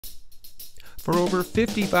For over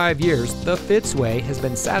 55 years, the Fitzway has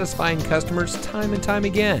been satisfying customers time and time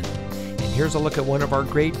again. And here's a look at one of our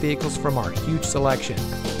great vehicles from our huge selection,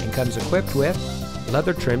 and comes equipped with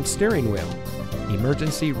leather-trimmed steering wheel,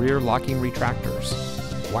 emergency rear locking retractors,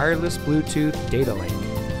 wireless Bluetooth data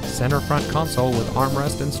link, center front console with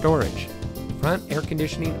armrest and storage, front air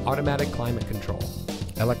conditioning automatic climate control,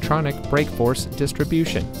 electronic brake force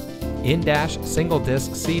distribution, in-dash single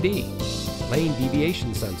disc CD, lane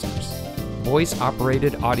deviation sensors,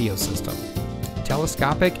 voice-operated audio system,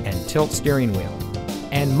 telescopic and tilt steering wheel,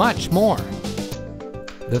 and much more.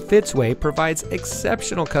 The Fitzway provides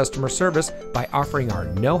exceptional customer service by offering our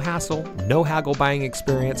no-hassle, no-haggle buying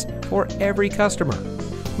experience for every customer.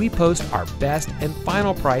 We post our best and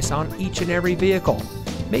final price on each and every vehicle,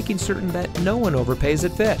 making certain that no one overpays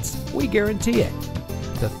at Fitz. We guarantee it.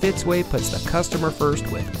 The Fitzway puts the customer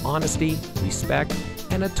first with honesty, respect,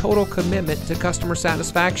 and a total commitment to customer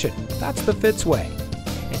satisfaction. That's the Fitzway.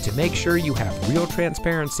 And to make sure you have real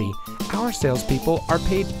transparency, our salespeople are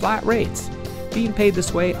paid flat rates. Being paid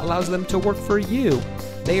this way allows them to work for you.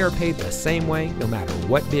 They are paid the same way no matter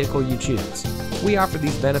what vehicle you choose. We offer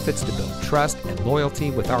these benefits to build trust and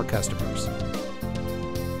loyalty with our customers.